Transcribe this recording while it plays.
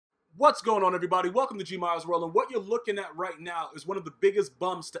What's going on, everybody? Welcome to GmiasWorld, and what you're looking at right now is one of the biggest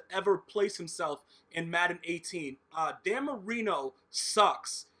bums to ever place himself in Madden 18. Dan Marino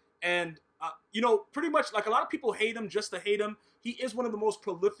sucks, and pretty much like a lot of people hate him just to hate him. He is one of the most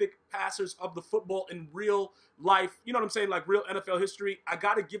prolific passers of the football in real life. You know what I'm saying? Like real NFL history. I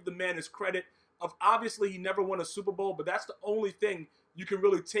got to give the man his credit of obviously he never won a Super Bowl, but that's the only thing you can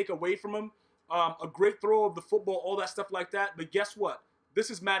really take away from him. A great throw of the football, all that stuff like that. But guess what? This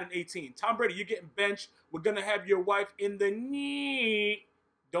is Madden 18. Tom Brady, you're getting benched. We're going to have your wife in the knee.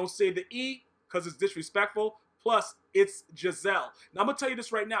 Don't say the E because it's disrespectful. Plus, it's Giselle. Now, I'm going to tell you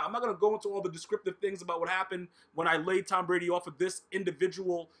this right now. I'm not going to go into all the descriptive things about what happened when I laid Tom Brady off of this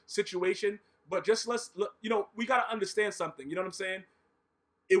individual situation. But just we got to understand something. You know what I'm saying?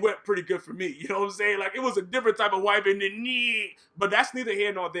 It went pretty good for me. You know what I'm saying? Like, it was a different type of wife in the knee. But that's neither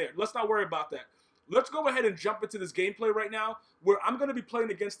here nor there. Let's not worry about that. Let's go ahead and jump into this gameplay right now, where I'm going to be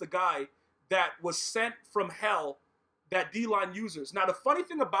playing against the guy that was sent from hell that Dline uses. Now, the funny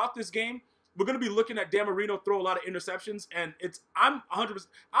thing about this game, we're going to be looking at Dan Marino throw a lot of interceptions, and I'm 100%.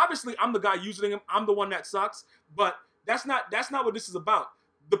 Obviously, I'm the guy using him. I'm the one that sucks, but that's not what this is about.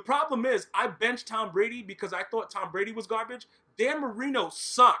 The problem is I benched Tom Brady because I thought Tom Brady was garbage. Dan Marino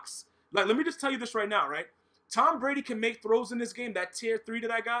sucks. Like, let me just tell you this right now, right? Tom Brady can make throws in this game, that tier 3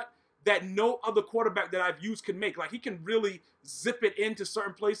 that I got, that no other quarterback that I've used can make. Like, he can really zip it into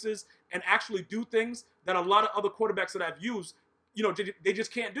certain places and actually do things that a lot of other quarterbacks that I've used, they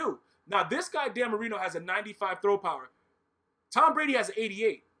just can't do. Now, this guy, Dan Marino, has a 95 throw power. Tom Brady has an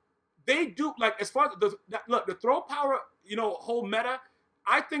 88. They do, like, as far as the throw power, whole meta,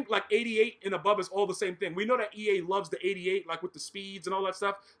 I think, like, 88 and above is all the same thing. We know that EA loves the 88, like, with the speeds and all that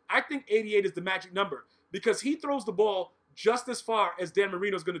stuff. I think 88 is the magic number because he throws the ball just as far as Dan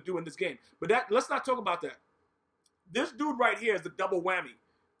Marino's going to do in this game. But let's not talk about that. This dude right here is the double whammy,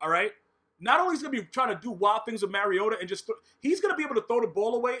 all right? Not only is he going to be trying to do wild things with Mariota and he's going to be able to throw the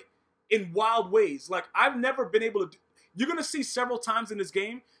ball away in wild ways. Like, I've never been able to you're going to see several times in this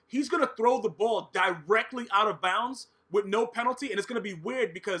game, he's going to throw the ball directly out of bounds with no penalty, and it's going to be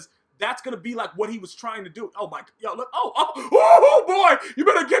weird because that's going to be like what he was trying to do. Oh, my. Yo, look. Oh, boy. You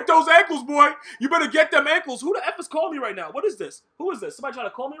better get those ankles, boy. You better get them ankles. Who the F is calling me right now? What is this? Who is this? Somebody trying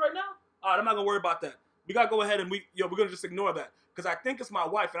to call me right now? All right, I'm not going to worry about that. We got to go ahead and we're going to just ignore that because I think it's my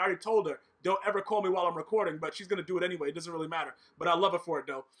wife, and I already told her, don't ever call me while I'm recording, but she's going to do it anyway. It doesn't really matter. But I love her for it,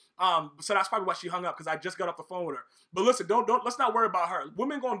 though. So that's probably why she hung up because I just got off the phone with her. But listen, let's not worry about her.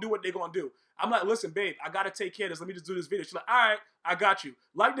 Women going to do what they're going to do. I'm like, listen, babe, I got to take care of this. Let me just do this video. She's like, all right, I got you.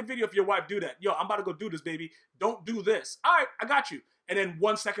 Like the video if your wife do that. Yo, I'm about to go do this, baby. Don't do this. All right, I got you. And then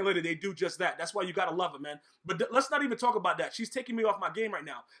 1 second later, they do just that. That's why you got to love her, man. But let's not even talk about that. She's taking me off my game right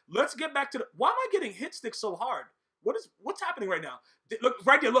now. Let's get back to why am I getting hit stick so hard? What's happening right now? Look,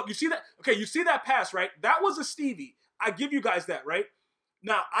 right there, look, you see that? Okay, you see that pass, right? That was a Stevie. I give you guys that, right?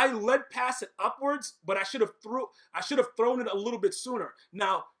 Now, I led past it upwards, but I should have thrown it a little bit sooner.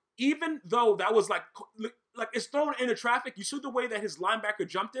 Now, even though that was like it's thrown into traffic, you see the way that his linebacker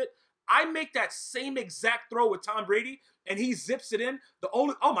jumped it? I make that same exact throw with Tom Brady, and he zips it in.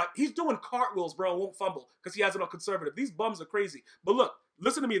 He's doing cartwheels, bro, and won't fumble because he has it on conservative. These bums are crazy. But look,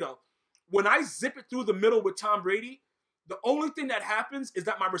 listen to me, though. When I zip it through the middle with Tom Brady, the only thing that happens is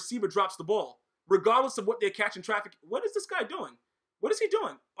that my receiver drops the ball, regardless of what they're catching traffic. What is this guy doing? What is he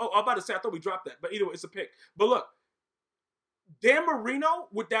doing? Oh, I'm about to say, I thought we dropped that. But either way, it's a pick. But look, Dan Marino,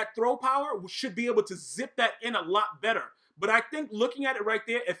 with that throw power, should be able to zip that in a lot better. But I think looking at it right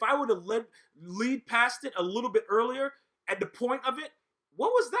there, if I would have lead past it a little bit earlier at the point of it, what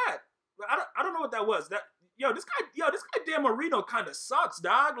was that? I don't know what that was. This guy Dan Marino kind of sucks,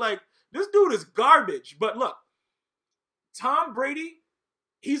 dog. Like, this dude is garbage. But look, Tom Brady,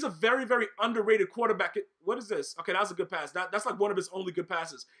 he's a very, very underrated quarterback. What is this? Okay, that was a good pass. That's like one of his only good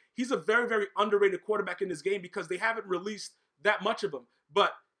passes. He's a very, very underrated quarterback in this game because they haven't released that much of him.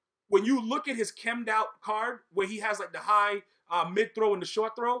 But when you look at his chemmed out card where he has like the high mid throw and the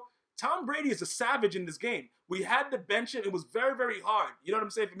short throw, Tom Brady is a savage in this game. We had to bench it. It was very, very hard. You know what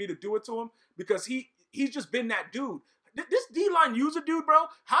I'm saying? For me to do it to him because he's just been that dude. This D-line user dude, bro,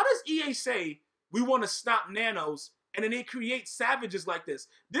 how does EA say we want to stop nanos and then they create savages like this?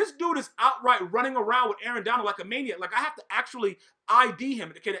 This dude is outright running around with Aaron Donald like a maniac. Like, I have to actually ID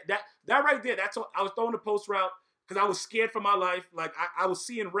him. Okay, that right there, that's what I was throwing the post route because I was scared for my life. Like, I was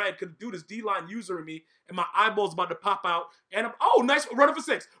seeing red because the dude is D-line usering me and my eyeball's about to pop out. And nice, running for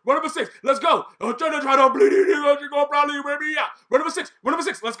six. Let's go. Running for six. Let's go. All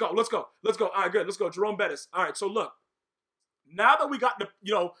right, good. Let's go. Jerome Bettis. All right, so look. Now that we got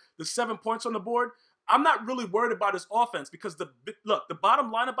the 7 points on the board, I'm not really worried about his offense because look, the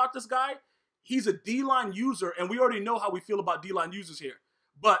bottom line about this guy, he's a D-line user, and we already know how we feel about D-line users here.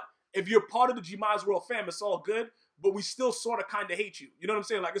 But if you're part of the GmiasWorld fam, it's all good, but we still sort of kind of hate you. You know what I'm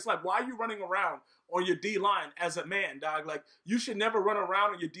saying? Like, it's like, why are you running around on your D-line as a man, dog? Like, you should never run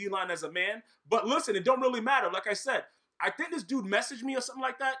around on your D-line as a man. But listen, it don't really matter. Like I said, I think this dude messaged me or something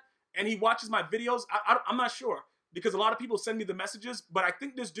like that, and he watches my videos. I'm not sure, because a lot of people send me the messages, but I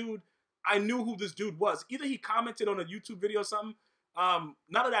think this dude, I knew who this dude was. Either he commented on a YouTube video or something. Not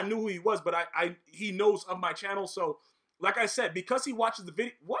that I knew who he was, but he knows of my channel. So, like I said, because he watches the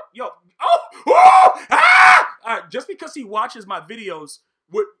video, what? Yo, all right, just because he watches my videos,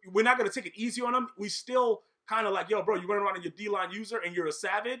 we're not gonna take it easy on him. We still kind of like, yo, bro, you running around on your D-line user and you're a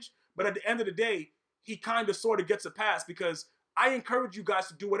savage. But at the end of the day, he kind of sort of gets a pass because I encourage you guys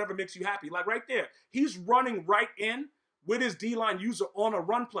to do whatever makes you happy. Like right there, he's running right in with his D-line user on a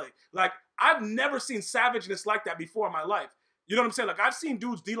run play. Like, I've never seen savageness like that before in my life. You know what I'm saying? Like, I've seen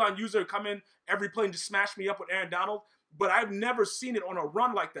dudes, D-line user, come in every play and just smash me up with Aaron Donald, but I've never seen it on a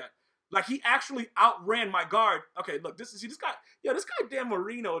run like that. Like, he actually outran my guard. Okay, look, this guy, Dan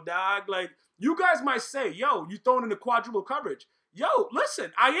Marino, dog. Like, you guys might say, yo, you throwing in the quadruple coverage. Yo,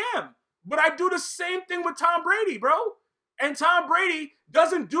 listen, I am. But I do the same thing with Tom Brady, bro. And Tom Brady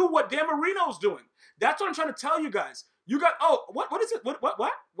doesn't do what Dan Marino's doing. That's what I'm trying to tell you guys. You got, what is it? What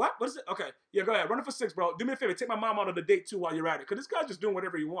is it? Okay, yeah, go ahead. Run it for 6, bro. Do me a favor. Take my mom out of the date, too, while you're at it. Because this guy's just doing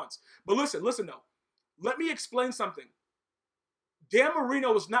whatever he wants. But listen, though. Let me explain something. Dan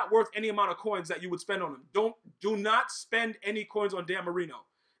Marino is not worth any amount of coins that you would spend on him. Do not spend any coins on Dan Marino.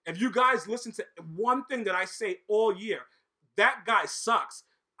 If you guys listen to one thing that I say all year, that guy sucks.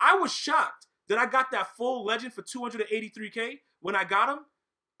 I was shocked that I got that full legend for $283K when I got him.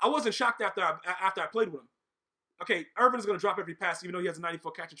 I wasn't shocked after I played with him. Okay, Irvin is going to drop every pass, even though he has a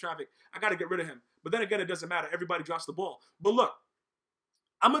 94 catch in traffic. I got to get rid of him. But then again, it doesn't matter. Everybody drops the ball. But look,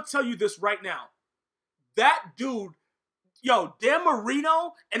 I'm going to tell you this right now. That dude, yo, Dan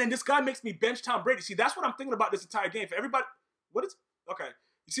Marino, and then this guy makes me bench Tom Brady. See, that's what I'm thinking about this entire game. For everybody, what is, okay.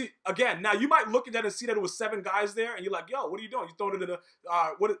 You see, again, now you might look at that and see that it was 7 guys there, and you're like, yo, what are you doing? You throwing it in the,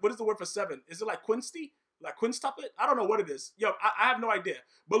 what is the word for 7? Is it like Quinsty? Like Quintuple? I don't know what it is. Yo, I have no idea.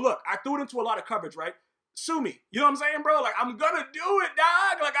 But look, I threw it into a lot of coverage, right? Sue me. You know what I'm saying, bro? Like, I'm gonna do it,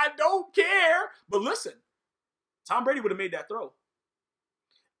 dog. Like, I don't care. But listen, Tom Brady would have made that throw.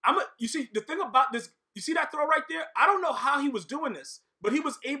 You see, the thing about this, you see that throw right there? I don't know how he was doing this, but he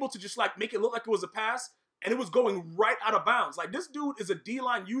was able to just, like, make it look like it was a pass, and it was going right out of bounds. Like, this dude is a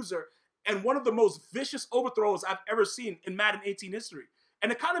D-line user and one of the most vicious overthrows I've ever seen in Madden 18 history.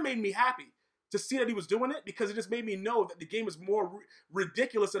 And it kind of made me happy to see that he was doing it, because it just made me know that the game is more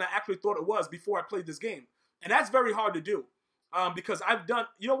ridiculous than I actually thought it was before I played this game. And that's very hard to do, because I've done,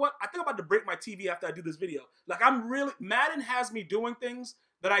 you know what? I think I'm about to break my TV after I do this video. Like, Madden has me doing things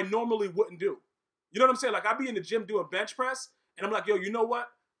that I normally wouldn't do. You know what I'm saying? Like, I'd be in the gym doing bench press, and I'm like, yo, you know what?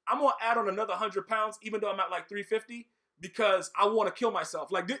 I'm going to add on another 100 pounds, even though I'm at like 350, because I want to kill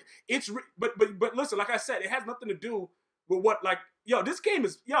myself. Like, but listen, like I said, it has nothing to do with what, like, yo, this game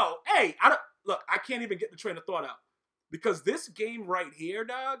is, yo, hey, look, I can't even get the train of thought out, because this game right here,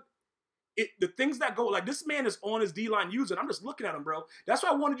 dog, the things that go, like, this man is on his D-line user, and I'm just looking at him, bro. That's why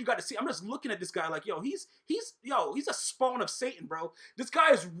I wanted you guys to see. I'm just looking at this guy like, yo, he's a spawn of Satan, bro. This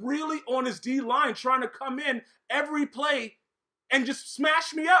guy is really on his D-line trying to come in every play and just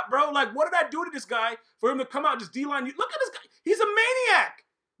smash me up, bro. Like, what did I do to this guy for him to come out just D-line? Look at this guy. He's a maniac,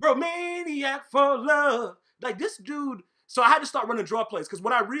 bro. Maniac for love. Like, this dude. So I had to start running draw plays, because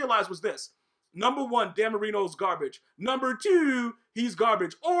what I realized was this. Number 1, Dan Marino's garbage. Number 2, he's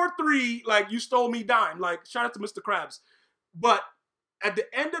garbage. Or 3, like, you stole me dime. Like, shout out to Mr. Krabs. But at the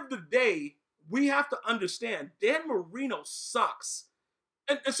end of the day, we have to understand Dan Marino sucks.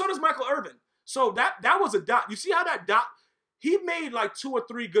 And so does Michael Irvin. So that was a dot. You see how that dot, he made like 2 or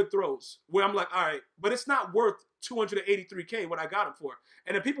 3 good throws where I'm like, all right, but it's not worth $283K what I got him for.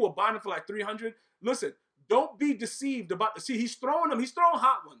 And if people were buying him for like 300, listen, don't be deceived about the, see, he's throwing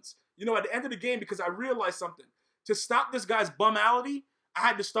hot ones. You know, at the end of the game, because I realized something. To stop this guy's bummality, I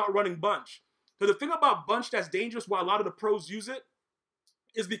had to start running bunch. Because the thing about bunch that's dangerous, why a lot of the pros use it,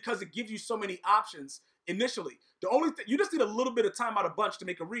 is because it gives you so many options initially. The only thing, you just need a little bit of time out of bunch to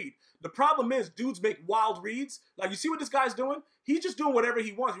make a read. The problem is, dudes make wild reads. Like, you see what this guy's doing? He's just doing whatever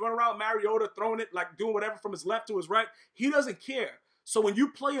he wants. You run around Mariota, throwing it, like doing whatever from his left to his right. He doesn't care. So when you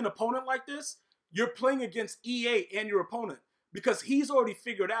play an opponent like this, you're playing against EA and your opponent, because he's already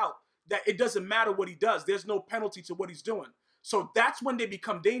figured out that it doesn't matter what he does. There's no penalty to what he's doing. So that's when they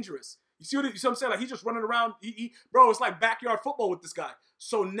become dangerous. You see what I'm saying? Like, he's just running around. Bro, it's like backyard football with this guy.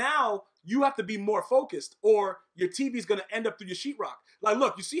 So now you have to be more focused, or your TV's gonna end up through your sheetrock. Like,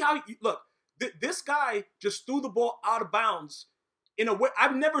 look, you see how this guy just threw the ball out of bounds in a way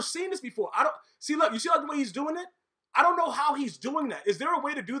I've never seen this before. I don't see. Look, you see like the way he's doing it. I don't know how he's doing that. Is there a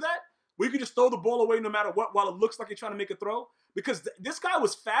way to do that where you can just throw the ball away no matter what, while it looks like you're trying to make a throw? Because this guy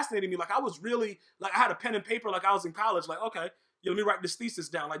was fascinating me. Like, I was really, like, I had a pen and paper like I was in college. Like, okay, let me write this thesis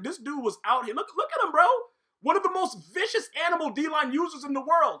down. Like, this dude was out here. Look at him, bro. One of the most vicious animal D-line users in the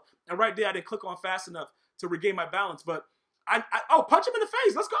world. And right there, I didn't click on fast enough to regain my balance. But oh, punch him in the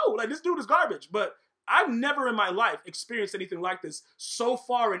face. Let's go. Like, this dude is garbage. But I've never in my life experienced anything like this so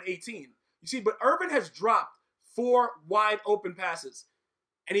far in 18. You see, but Irvin has dropped 4 wide open passes,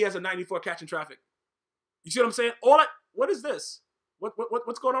 and he has a 94 catch in traffic. You see what I'm saying? What is this?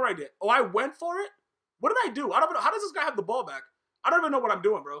 What's going on right there? Oh, I went for it? What did I do? I don't know. How does this guy have the ball back? I don't even know what I'm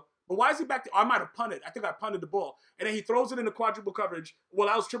doing, bro. But why is he back there? I might have punted. I think I punted the ball. And then he throws it into quadruple coverage. Well,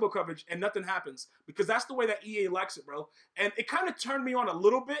 I was triple coverage, and nothing happens. Because that's the way that EA likes it, bro. And it kind of turned me on a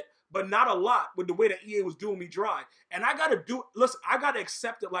little bit, but not a lot, with the way that EA was doing me dry. And I got to listen, I got to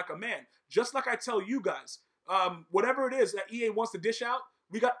accept it like a man. Just like I tell you guys. Whatever it is that EA wants to dish out,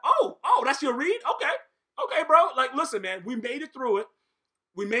 we got, oh, that's your read? Okay, bro. Like, listen, man, we made it through it.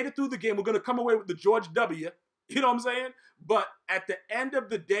 We made it through the game. We're going to come away with the George W. You know what I'm saying? But at the end of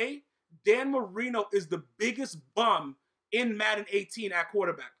the day, Dan Marino is the biggest bum in Madden 18 at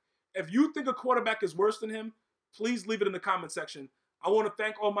quarterback. If you think a quarterback is worse than him, please leave it in the comment section. I want to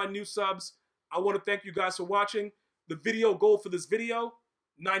thank all my new subs. I want to thank you guys for watching. The video goal for this video,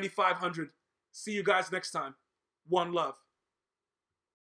 9,500. See you guys next time. One love.